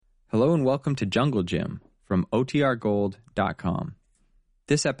Hello and welcome to Jungle Gym from OTRGold.com.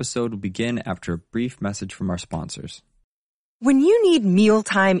 This episode will begin after a brief message from our sponsors. When you need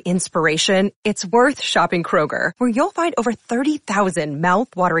mealtime inspiration, it's worth shopping Kroger, where you'll find over 30,000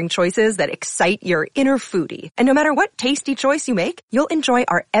 mouth-watering choices that excite your inner foodie. And no matter what tasty choice you make, you'll enjoy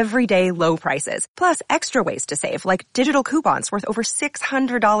our everyday low prices, plus extra ways to save, like digital coupons worth over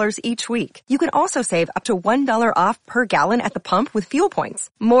 $600 each week. You can also save up to $1 off per gallon at the pump with fuel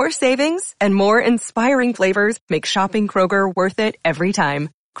points. More savings and more inspiring flavors make shopping Kroger worth it every time.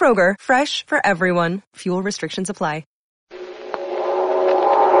 Kroger, fresh for everyone. Fuel restrictions apply.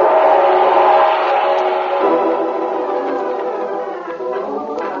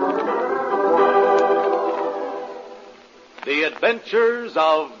 The Adventures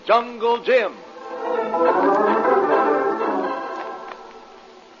of Jungle Jim.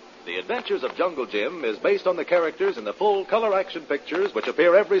 The Adventures of Jungle Jim is based on the characters in the full-color action pictures which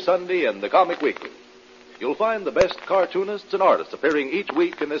appear every Sunday in the Comic Weekly. You'll find the best cartoonists and artists appearing each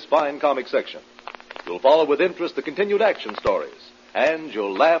week in this fine comic section. You'll follow with interest the continued action stories, and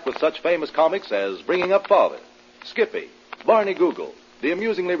you'll laugh with such famous comics as Bringing Up Father, Skippy, Barney Google, the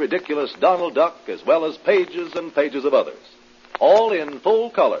amusingly ridiculous Donald Duck, as well as pages and pages of others. All in full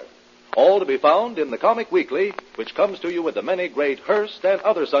color. All to be found in the Comic Weekly, which comes to you with the many great Hearst and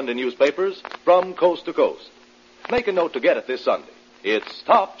other Sunday newspapers from coast to coast. Make a note to get it this Sunday. It's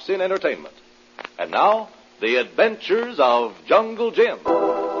tops in entertainment. And now, The Adventures of Jungle Jim.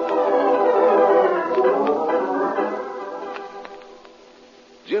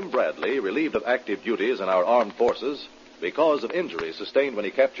 Jim Bradley, relieved of active duties in our armed forces because of injuries sustained when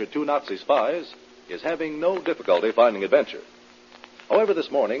he captured 2 Nazi spies, is having no difficulty finding adventure. However, this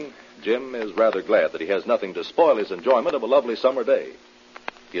morning, Jim is rather glad that he has nothing to spoil his enjoyment of a lovely summer day.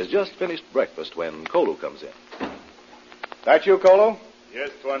 He has just finished breakfast when Kolu comes in. That you, Kolu? Yes,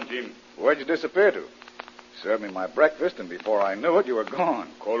 Tuan Jim. Where'd you disappear to? Served me my breakfast, and before I knew it, you were gone.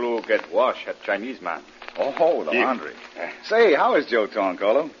 Kolu get wash at Chinese man. Oh, the Yeah. laundry. Say, how is Joe Tong,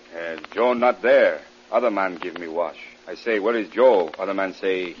 Kolu? Joe not there. Other man give me wash. I say, where is Joe? Other man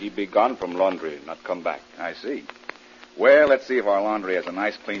say, he be gone from laundry, not come back. I see. Well, let's see if our laundry has a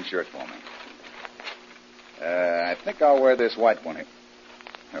nice, clean shirt for me. I think I'll wear this white one here.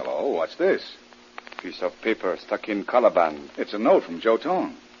 Hello, what's this? Piece of paper stuck in collar band. It's a note from Joe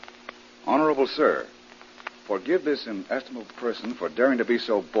Tong. Honorable Sir, forgive this inestimable person for daring to be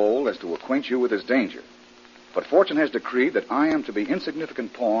so bold as to acquaint you with his danger. But fortune has decreed that I am to be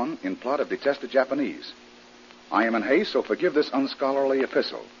insignificant pawn in plot of detested Japanese. I am in haste, so forgive this unscholarly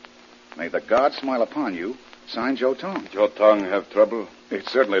epistle. May the God smile upon you. Signed, Joe Tong. Joe Tong have trouble, It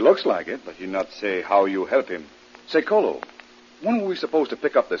certainly looks like it. but he not say how you help him. Say, Kolu, when were we supposed to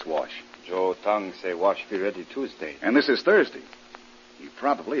pick up this wash? Joe Tong say wash be ready Tuesday. And this is Thursday. He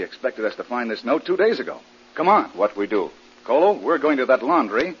probably expected us to find this note 2 days ago. Come on. What we do? Kolu, we're going to that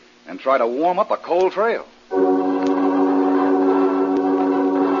laundry and try to warm up a cold trail.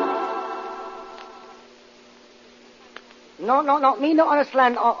 No, me no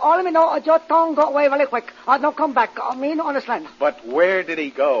understand. All me know, Joe Tong go away very quick. No come back. Me no understand. But where did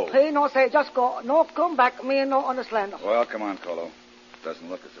he go? He no say, just go. No come back. Me no understand. Well, come on, Kolu. Doesn't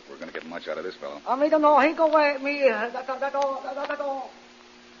look as if we're going to get much out of this fellow. Me don't know. He go away. Me, that all.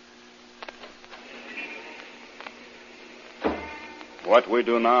 What we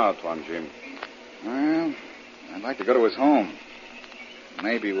do now, Tuan Jim? Well, I'd like to go to his home.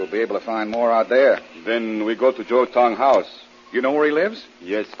 Maybe we'll be able to find more out there. Then we go to Joe Tong house. You know where he lives?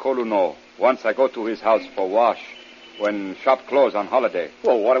 Yes, Kolu know. Once I go to his house for wash when shop close on holiday.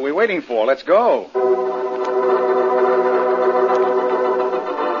 Well, what are we waiting for? Let's go.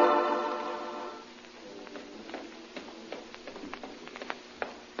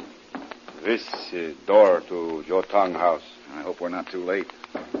 This is door to Joe Tong house. I hope we're not too late.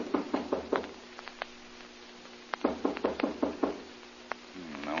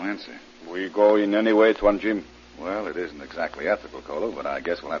 No answer. We go in any way, Tuan Jim. Well, it isn't exactly ethical, Kolu, but I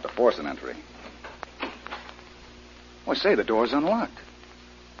guess we'll have to force an entry. Well, say, the door's unlocked.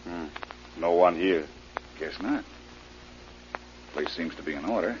 No one here. Guess not. Place seems to be in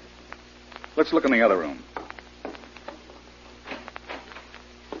order. Let's look in the other room.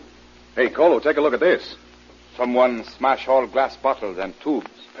 Hey, Kolu, take a look at this. Someone smash all glass bottles and tubes.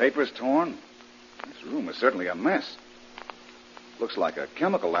 Papers torn. This room is certainly a mess. Looks like a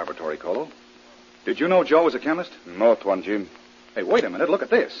chemical laboratory, Kolu. Did you know Joe was a chemist? No, Tuan Jim. Hey, wait a minute. Look at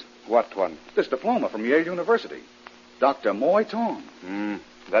this. What one? This diploma from Yale University. Dr. Moy Tong.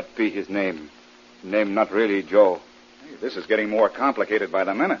 That be his name. Name not really Joe. Hey, this is getting more complicated by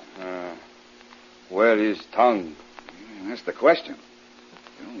the minute. Where is Tong? That's the question.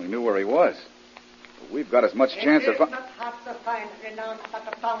 If we only knew where he was. But we've got as much chance of... It is not hard to find renowned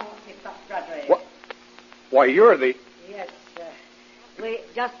Dr. Tong, Mr. Bradley. What? Why, you're the... Yes, we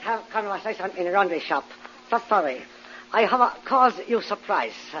just have conversation in laundry shop. So sorry. I have caused you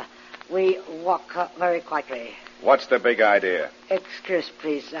surprise. We walk very quietly. What's the big idea? Excuse,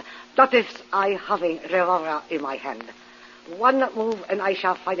 please. Notice I having revolver in my hand. One move and I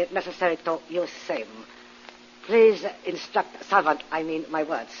shall find it necessary to use same. Please instruct servant, I mean my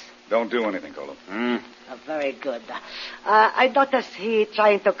words. Don't do anything, Colo. Very good. I notice he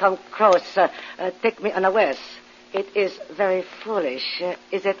trying to come close, take me unawares. It is very foolish,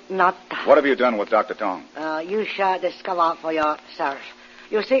 is it not? What have you done with Dr. Tong? You shall discover for yourself.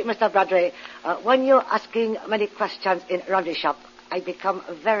 You see, Mr. Bradley, when you're asking many questions in laundry shop, I become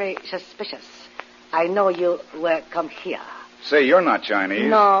very suspicious. I know you will come here. Say, you're not Chinese.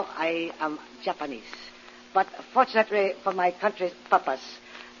 No, I am Japanese. But fortunately for my country's purpose,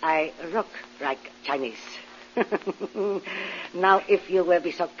 I look like Chinese. Now, if you will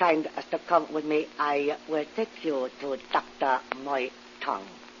be so kind as to come with me, I will take you to Dr. Moi Tong.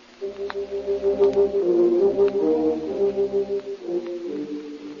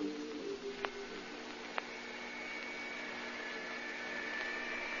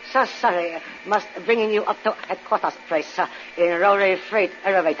 So sorry, must bringing you up to headquarters place in Rowley Freight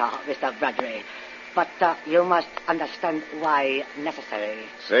Elevator, Mr. Bradley. But you must understand why necessary.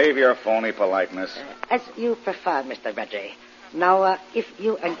 Save your phony politeness. As you prefer, Mr. Bradley. Now, if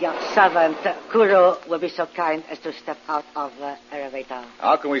you and your servant, Kuro, will be so kind as to step out of the elevator.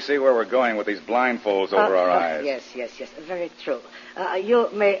 How can we see where we're going with these blindfolds over our eyes? Yes. Very true. You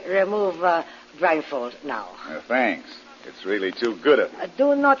may remove blindfold now. Thanks. It's really too good of you.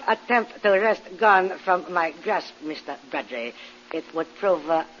 Do not attempt to wrest gun from my grasp, Mr. Bradley. It would prove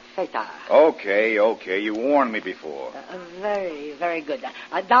fatal. Okay. You warned me before. Very, very good.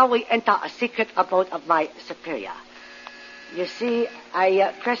 Now we enter a secret abode of my superior. You see,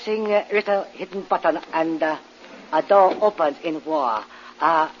 I pressing a little hidden button and a door opens in war.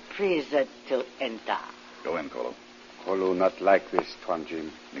 Please to enter. Go in, Kolo. Kolo not like this, Tong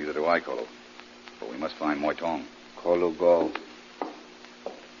Jim. Neither do I, Kolo. But we must find Moi Tong. Kolo go.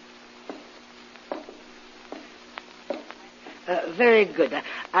 Very good.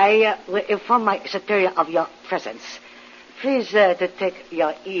 I will inform my superior of your presence. Please to take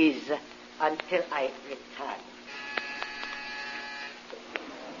your ease until I return.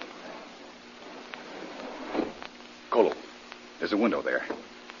 Kolo, there's a window there.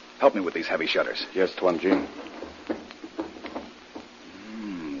 Help me with these heavy shutters. Yes, Tong Jim.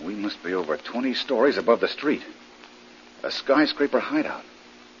 We must be over 20 stories above the street. A skyscraper hideout.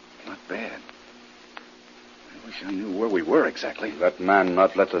 Not bad. I wish I knew where we were exactly. That man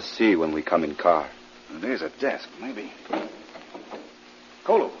not let us see when we come in car. There's a desk, maybe.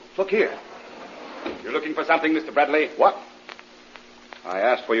 Kolo, look here. You're looking for something, Mr. Bradley? What? I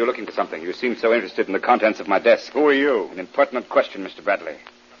asked were you looking for something. You seemed so interested in the contents of my desk. Who are you? An impertinent question, Mr. Bradley.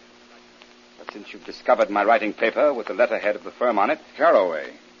 But since you've discovered my writing paper with the letterhead of the firm on it...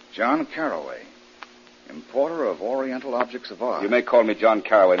 Carraway. John Carraway. Importer of Oriental objects of art. You may call me John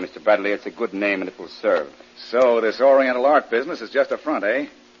Carraway, Mr. Bradley. It's a good name and it will serve. So this Oriental art business is just a front, eh?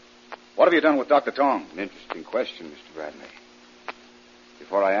 What have you done with Dr. Tong? An interesting question, Mr. Bradley.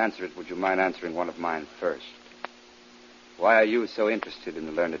 Before I answer it, would you mind answering one of mine first? Why are you so interested in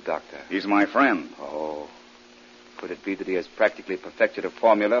the learned doctor? He's my friend. Oh. Could it be that he has practically perfected a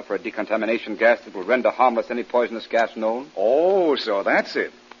formula for a decontamination gas that will render harmless any poisonous gas known? Oh, so that's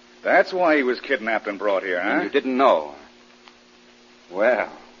it. That's why he was kidnapped and brought here, huh? And you didn't know.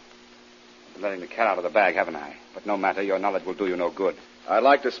 Well, I'm letting the cat out of the bag, haven't I? But no matter, your knowledge will do you no good. I'd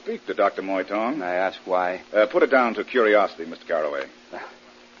like to speak to Dr. Moi Tong. May I ask why? Put it down to curiosity, Mr. Carraway.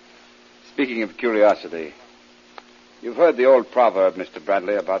 Speaking of curiosity, you've heard the old proverb, Mr.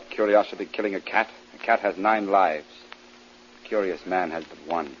 Bradley, about curiosity killing a cat. A cat has 9 lives. A curious man has but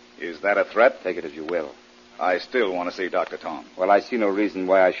 1. Is that a threat? Take it as you will. I still want to see Dr. Tong. Well, I see no reason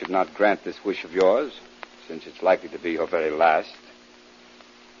why I should not grant this wish of yours, since it's likely to be your very last.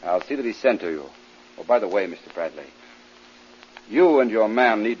 I'll see that he's sent to you. Oh, by the way, Mr. Bradley, you and your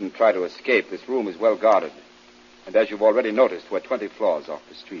man needn't try to escape. This room is well guarded. And as you've already noticed, we're 20 floors off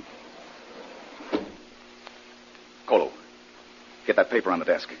the street. Kolo, get that paper on the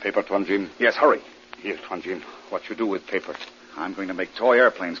desk. Paper, Tong Jim? Yes, hurry. Here, Tong Jim. What you do with paper? I'm going to make toy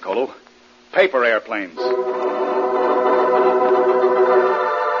airplanes, Kolo. Paper airplanes.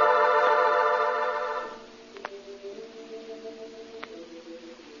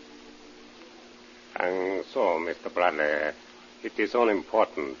 And so, Mr. Bradley, it is all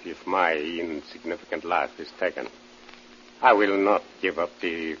important if my insignificant life is taken. I will not give up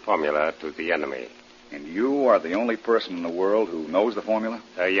the formula to the enemy. And you are the only person in the world who knows the formula?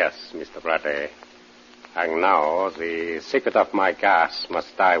 Yes, Mr. Bradley. And now the secret of my gas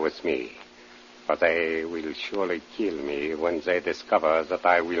must die with me. For they will surely kill me when they discover that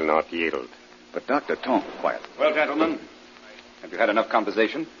I will not yield. But Dr. Tong, quiet. Well, gentlemen, have you had enough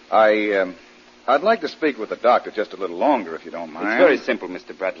conversation? I'd like to speak with the doctor just a little longer, if you don't mind. It's very simple,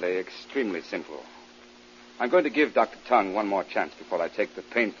 Mr. Bradley, extremely simple. I'm going to give Dr. Tong one more chance before I take the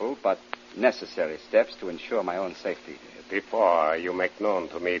painful but necessary steps to ensure my own safety. Before you make known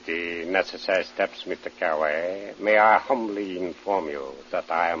to me the necessary steps, Mr. Carway, may I humbly inform you that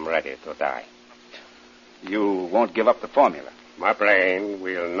I am ready to die. You won't give up the formula? My brain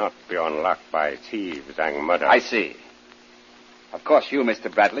will not be unlocked by thieves and murder. I see. Of course, you,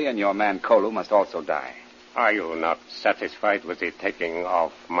 Mr. Bradley, and your man Kolu must also die. Are you not satisfied with the taking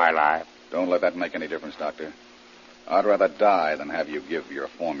of my life? Don't let that make any difference, Doctor. I'd rather die than have you give your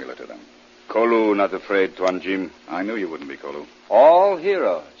formula to them. Kolu not afraid, Tuan Jim. I knew you wouldn't be, Kolu. All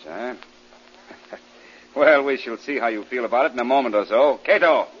heroes, eh? Well, we shall see how you feel about it in a moment or so.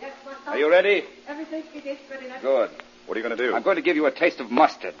 Cato, Yes, Master. are you ready? Everything it is ready now. Good. What are you going to do? I'm going to give you a taste of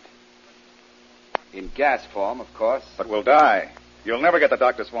mustard. In gas form, of course. But we'll die. You'll never get the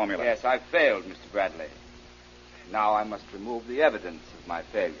doctor's formula. Yes, I failed, Mr. Bradley. Now I must remove the evidence of my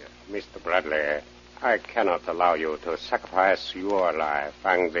failure. Mr. Bradley, I cannot allow you to sacrifice your life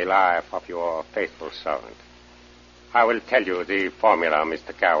and the life of your faithful servant. I will tell you the formula,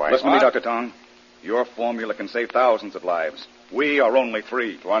 Mr. Carway. Listen to me, Dr. Tong. Your formula can save thousands of lives. We are only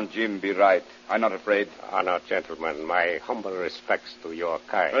 3. Tuan Jim be right. I'm not afraid. Honored gentlemen, my humble respects to your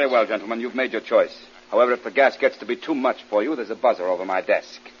kind. Very well, gentlemen. You've made your choice. However, if the gas gets to be too much for you, there's a buzzer over my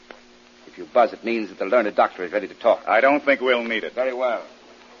desk. If you buzz, it means that the learned doctor is ready to talk. I don't think we'll need it. Very well.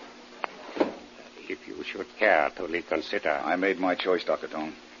 If you should care to reconsider. I made my choice, Dr.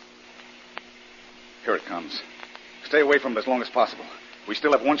 Tong. Here it comes. Stay away from it as long as possible. We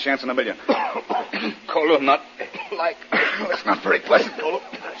still have one chance in a million. Kolu, not like... It's not very pleasant, Kolu.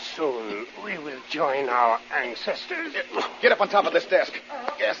 Soon we will join our ancestors. Get up on top of this desk.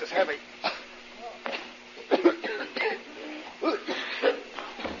 Gas is heavy.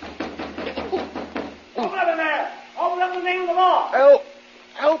 Open up in there. Open up in the name of the law. Help!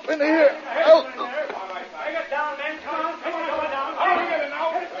 Help in here! Help! Bring it down, man. Come on. Come on down. All right.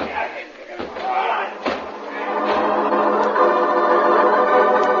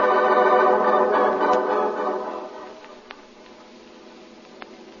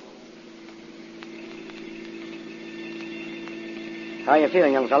 How you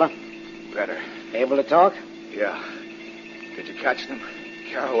feeling, young fella? Better. Able to talk? Yeah. Did you catch them?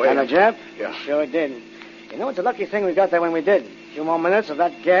 Carraway. And a jab? Yeah. Sure did. You know, it's a lucky thing we got there when we did. A few more minutes of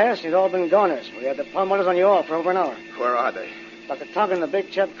that gas, you'd all been goners. We had the pulmoners on you all for over an hour. Where are they? Dr. Tong and the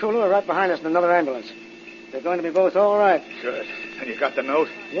big chap Kulu are right behind us in another ambulance. They're going to be both all right. Good. And you got the note?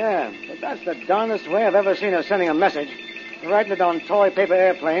 Yeah, but that's the darndest way I've ever seen of sending a message. Writing it on toy paper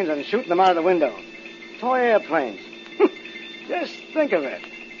airplanes and shooting them out of the window. Toy airplanes. Just think of it.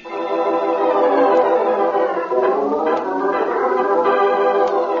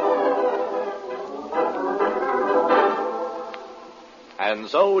 And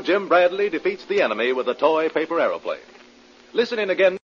so Jim Bradley defeats the enemy with a toy paper aeroplane. Listen in again.